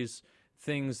always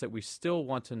things that we still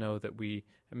want to know that we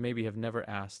maybe have never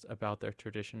asked about their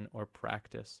tradition or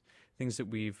practice, things that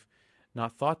we've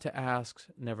not thought to ask,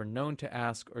 never known to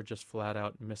ask, or just flat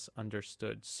out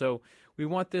misunderstood. So we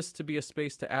want this to be a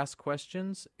space to ask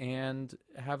questions and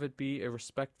have it be a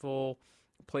respectful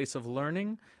place of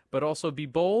learning, but also be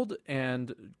bold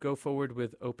and go forward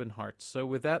with open hearts. So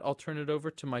with that, I'll turn it over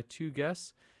to my two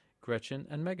guests, Gretchen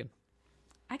and Megan.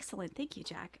 Excellent. Thank you,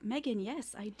 Jack. Megan,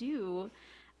 yes, I do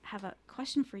have a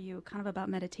question for you kind of about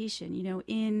meditation. You know,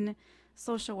 in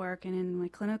social work and in my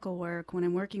clinical work, when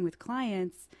I'm working with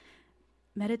clients,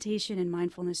 meditation and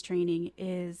mindfulness training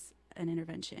is an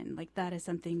intervention. Like, that is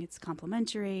something, it's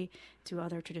complementary to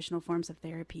other traditional forms of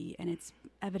therapy, and it's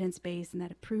evidence-based, and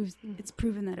that it's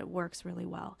proven that it works really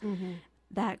well. Mm-hmm.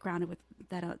 That grounded with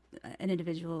that an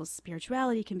individual's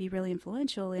spirituality can be really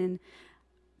influential in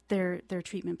their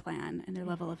treatment plan and their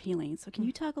level of healing. So can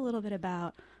you talk a little bit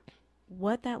about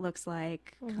what that looks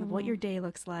like, kind of what your day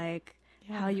looks like,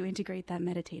 how you integrate that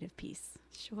meditative piece?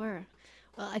 Sure.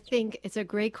 Well, I think it's a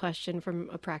great question from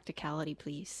a practicality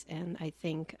piece. And I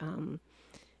think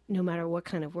no matter what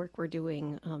kind of work we're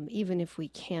doing, even if we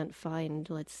can't find,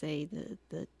 let's say,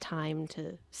 the time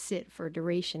to sit for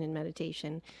duration in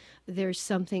meditation, there's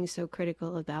something so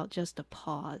critical about just a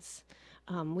pause.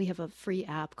 We have a free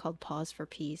app called Pause for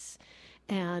Peace.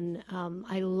 And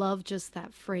I love just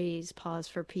that phrase, pause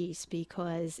for peace,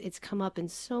 because it's come up in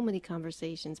so many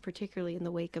conversations, particularly in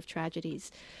the wake of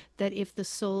tragedies, that if the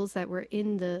souls that were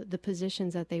in the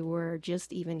positions that they were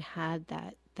just even had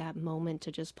that moment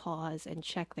to just pause and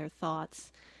check their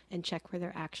thoughts and check where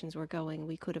their actions were going,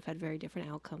 we could have had very different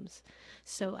outcomes.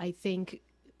 So I think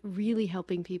really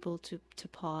helping people to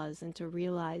pause and to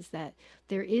realize that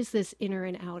there is this inner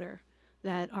and outer,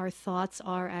 that our thoughts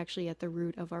are actually at the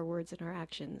root of our words and our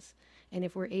actions. And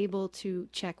if we're able to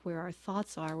check where our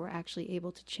thoughts are, we're actually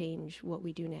able to change what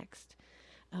we do next.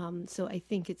 So I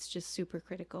think it's just super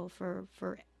critical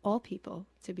for all people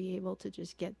to be able to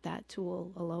just get that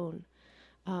tool alone.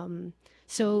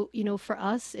 So, you know, for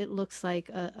us, it looks like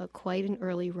a quite an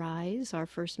early rise. Our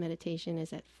first meditation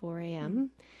is at 4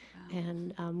 a.m.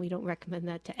 And we don't recommend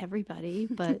that to everybody,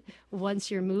 but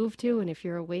once you're moved to, and if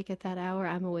you're awake at that hour,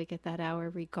 I'm awake at that hour,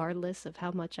 regardless of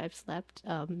how much I've slept.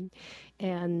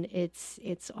 And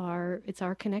it's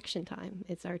our connection time.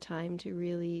 It's our time to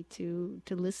really to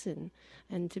listen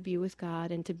and to be with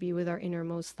God and to be with our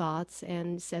innermost thoughts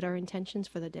and set our intentions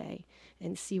for the day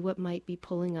and see what might be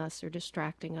pulling us or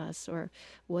distracting us, or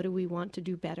what do we want to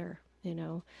do better.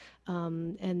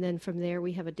 And then from there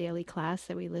we have a daily class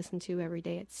that we listen to every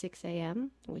day at 6 a.m.,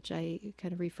 which I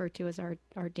kind of refer to as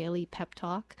our daily pep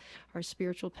talk, our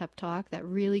spiritual pep talk that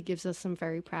really gives us some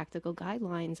very practical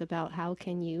guidelines about how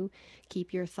can you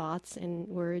keep your thoughts and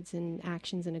words and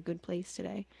actions in a good place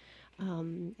today.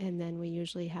 And then we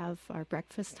usually have our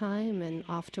breakfast time and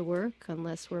off to work,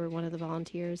 unless we're one of the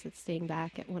volunteers that's staying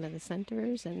back at one of the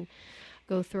centers, and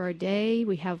go through our day.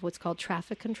 We have what's called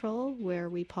traffic control, where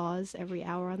we pause every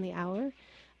hour on the hour.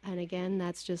 And again,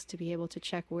 that's just to be able to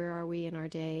check where are we in our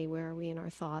day, where are we in our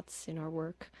thoughts, in our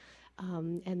work.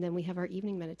 And then we have our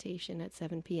evening meditation at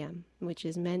 7 p.m., which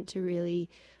is meant to really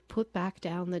put back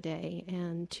down the day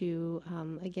and to,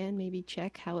 again, maybe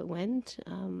check how it went,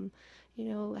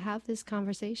 have this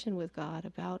conversation with God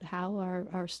about how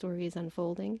our story is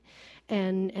unfolding,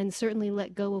 and certainly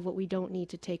let go of what we don't need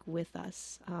to take with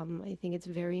us. I think it's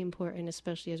very important,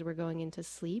 especially as we're going into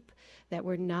sleep, that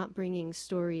we're not bringing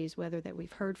stories, whether that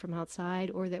we've heard from outside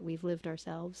or that we've lived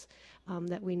ourselves,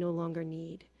 that we no longer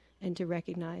need, and to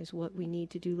recognize what we need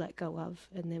to do let go of,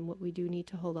 and then what we do need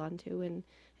to hold on to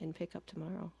and pick up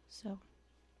tomorrow.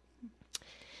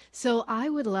 So I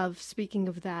would love, speaking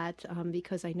of that,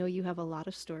 because I know you have a lot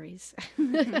of stories.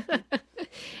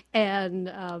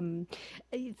 And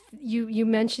you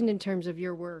mentioned in terms of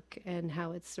your work and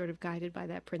how it's sort of guided by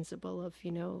that principle of,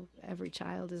 every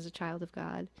child is a child of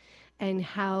God, and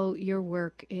how your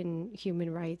work in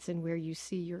human rights and where you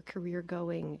see your career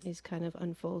going is kind of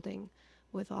unfolding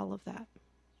with all of that.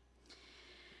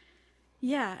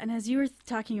 Yeah, and as you were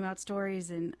talking about stories,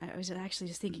 and I was actually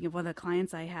just thinking of one of the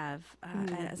clients I have.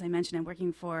 As I mentioned, I'm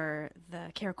working for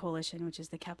the CARE Coalition, which is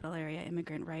the Capital Area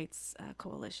Immigrant Rights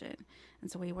Coalition.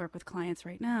 And so we work with clients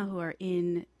right now who are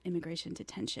in immigration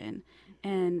detention.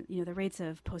 And, the rates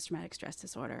of post-traumatic stress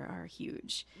disorder are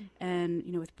huge.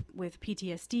 And, with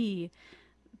PTSD,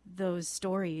 those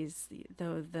stories,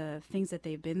 the things that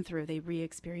they've been through, they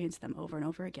re-experience them over and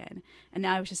over again. And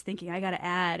now I was just thinking, I got to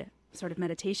add sort of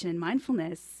meditation and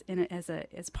mindfulness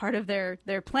as part of their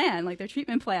plan, like their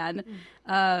treatment plan,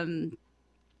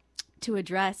 to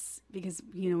address, because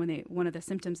one of the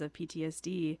symptoms of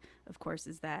PTSD, of course,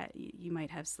 is that you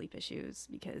might have sleep issues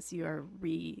because you have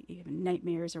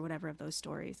nightmares or whatever of those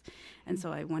stories. And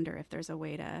so I wonder if there's a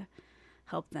way to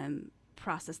help them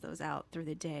process those out through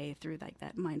the day, through like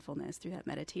that mindfulness, through that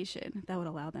meditation, that would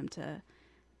allow them to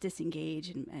disengage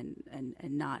and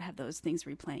not have those things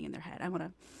replaying in their head. I want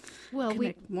to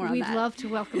we'd love to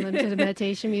welcome them to the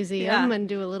Meditation Museum and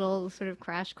do a little sort of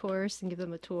crash course and give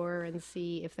them a tour and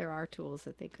see if there are tools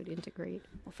that they could integrate.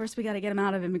 Well, first we got to get them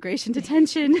out of immigration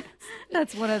detention.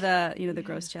 That's one of the the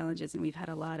gross challenges, and we've had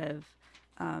a lot of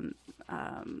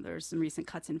there's some recent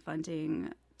cuts in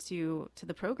funding to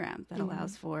the program that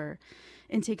allows for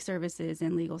intake services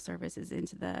and legal services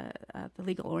into the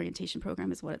legal orientation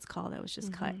program is what it's called. That was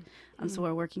just cut. So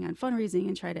we're working on fundraising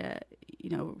and try to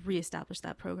reestablish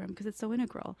that program, because it's so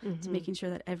integral to making sure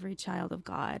that every child of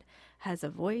God has a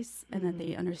voice and that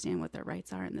they understand what their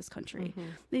rights are in this country.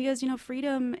 Because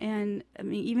freedom, and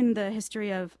even the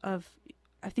history of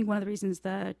I think one of the reasons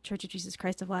the Church of Jesus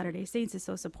Christ of Latter-day Saints is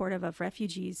so supportive of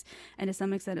refugees and to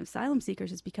some extent asylum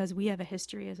seekers is because we have a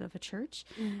history as of a church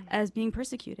as being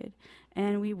persecuted,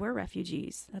 and we were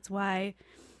refugees. That's why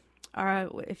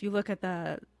if you look at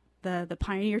the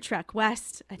Pioneer Trek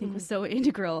West, I think was so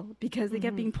integral, because they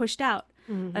kept being pushed out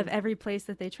of every place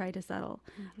that they tried to settle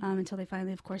until they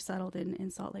finally, of course, settled in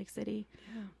Salt Lake City.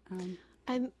 Yeah.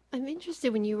 I'm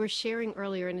interested, when you were sharing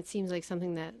earlier, and it seems like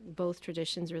something that both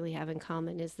traditions really have in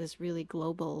common, is this really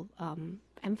global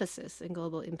emphasis and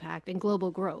global impact and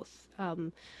global growth.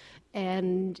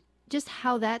 And just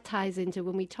how that ties into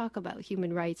when we talk about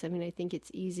human rights. I think it's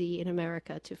easy in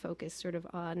America to focus sort of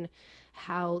on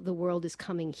how the world is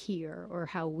coming here or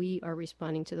how we are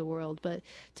responding to the world, but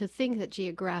to think that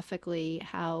geographically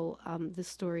how the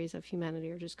stories of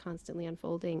humanity are just constantly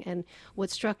unfolding. And what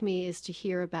struck me is to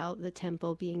hear about the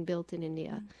temple being built in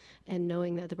India and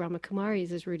knowing that the Brahma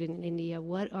Kumaris is rooted in India.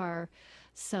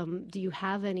 Do you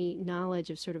have any knowledge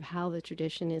of sort of how the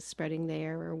tradition is spreading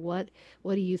there, or what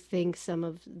do you think some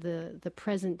of the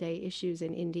present day issues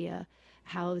in India,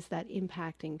 how is that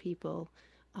impacting people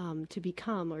to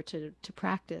become or to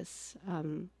practice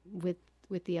with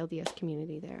the LDS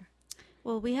community there?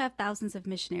 Well, we have thousands of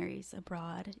missionaries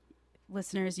abroad.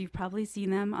 Listeners, you've probably seen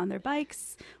them on their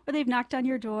bikes, or they've knocked on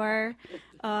your door,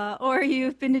 or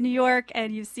you've been to New York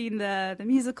and you've seen the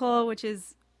musical, which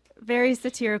is very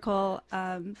satirical.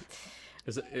 Are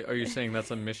you saying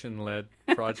that's a mission-led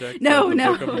project? No, The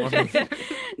Book of Mormon?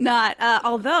 not.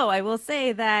 Although I will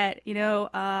say that,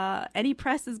 any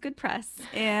press is good press.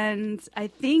 And I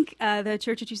think the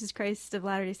Church of Jesus Christ of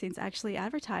Latter-day Saints actually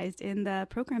advertised in the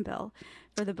program bill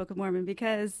for the Book of Mormon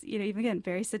because, even again,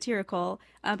 very satirical.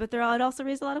 But it also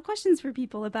raised a lot of questions for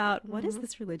people about what is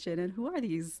this religion and who are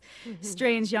these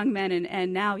strange young men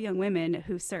and now young women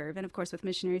who serve. And of course, with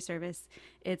missionary service,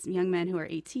 it's young men who are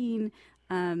 18.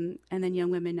 And then young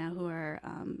women now who are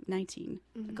 19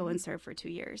 go and serve for 2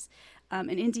 years.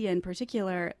 In India in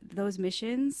particular, those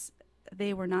missions,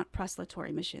 they were not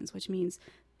proselytory missions, which means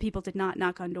people did not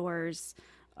knock on doors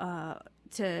to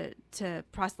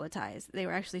proselytize. They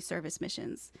were actually service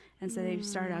missions. And so they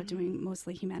started out doing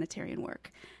mostly humanitarian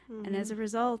work. And as a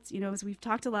result, as we've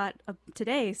talked a lot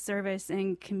today, service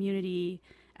and community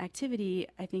activity,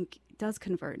 I think, does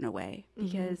convert in a way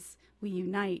because we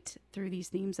unite through these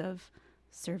themes of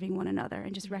serving one another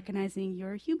and just recognizing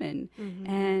you're human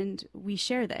and we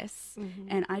share this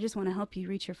and I just want to help you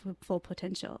reach your full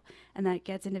potential. And that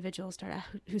gets individuals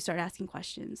who start asking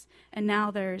questions. And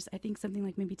now there's, I think, something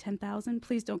like maybe 10,000,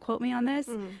 please don't quote me on this,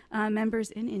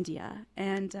 members in India.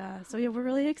 And so yeah, we're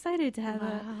really excited to have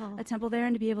a temple there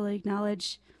and to be able to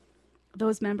acknowledge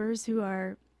those members who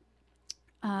are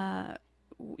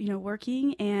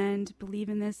working and believe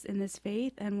in this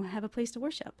faith and have a place to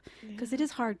worship, because it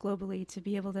is hard globally to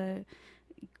be able to.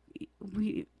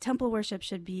 Temple worship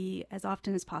should be as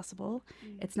often as possible.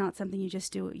 It's not something you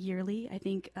just do yearly. I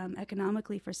think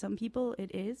economically for some people it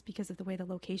is because of the way the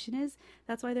location is.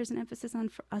 That's why there's an emphasis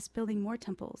on us building more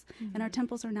temples, and our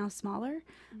temples are now smaller,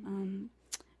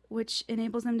 which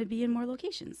enables them to be in more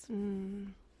locations.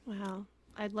 Wow,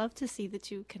 I'd love to see the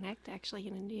two connect actually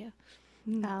in India.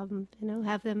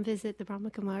 Have them visit the Brahma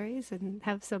Kumaris and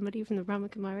have somebody from the Brahma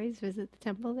Kumaris visit the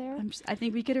temple there. I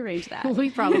think we could arrange that.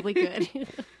 We probably could.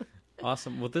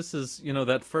 Awesome. Well, this is,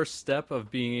 that first step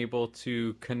of being able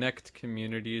to connect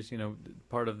communities.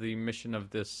 Part of the mission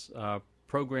of this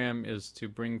program is to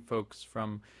bring folks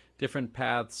from different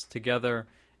paths together.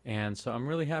 And so I'm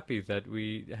really happy that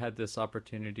we had this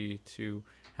opportunity to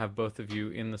have both of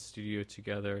you in the studio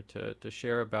together to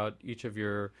share about each of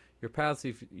your paths,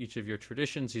 each of your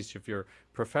traditions, each of your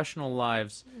professional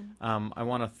lives. I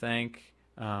want to thank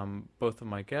both of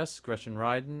my guests, Gretchen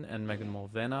Ryden and Megan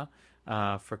Mulvena,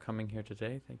 for coming here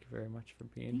today. Thank you very much for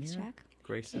being Thanks, here, Jack.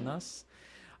 gracing us.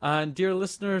 Dear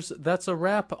listeners, that's a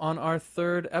wrap on our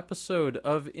third episode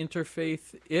of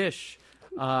Interfaith-ish.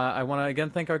 I want to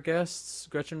again thank our guests,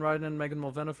 Gretchen Ryden and Megan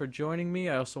Mulvena, for joining me.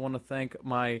 I also want to thank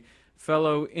my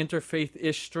fellow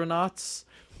Interfaith-ishtronauts,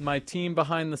 my team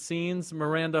behind the scenes,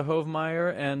 Miranda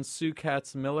Hovmeyer and Sue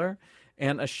Katz-Miller,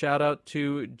 and a shout out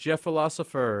to Jeff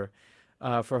Philosopher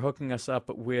for hooking us up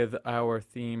with our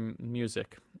theme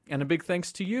music. And a big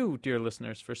thanks to you, dear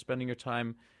listeners, for spending your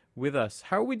time with us.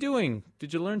 How are we doing?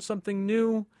 Did you learn something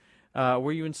new?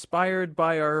 Were you inspired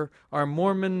by our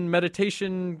Mormon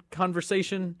meditation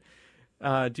conversation?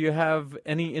 Do you have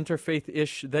any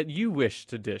interfaith-ish that you wish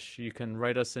to dish? You can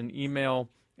write us an email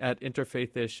at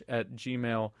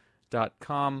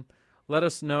interfaithish@gmail.com. Let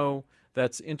us know.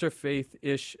 That's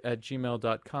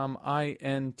interfaithish@gmail.com,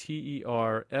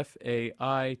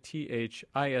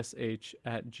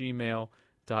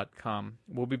 interfaithish@gmail.com.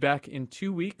 We'll be back in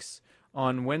 2 weeks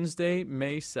on Wednesday,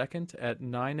 May 2nd at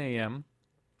 9 a.m.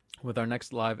 with our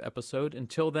next live episode.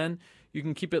 Until then, you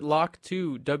can keep it locked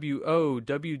to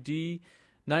WOWD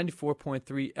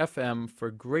 94.3 FM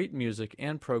for great music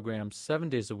and programs 7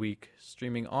 days a week,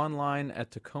 streaming online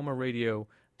at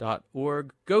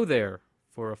tacomaradio.org. Go there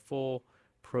for a full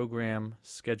program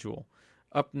schedule.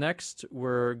 Up next,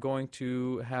 we're going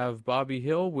to have Bobby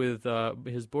Hill with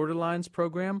his Borderlines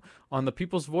program on the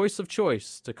People's Voice of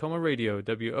Choice, Tacoma Radio,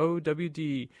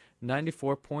 WOWD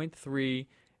 94.3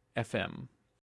 FM.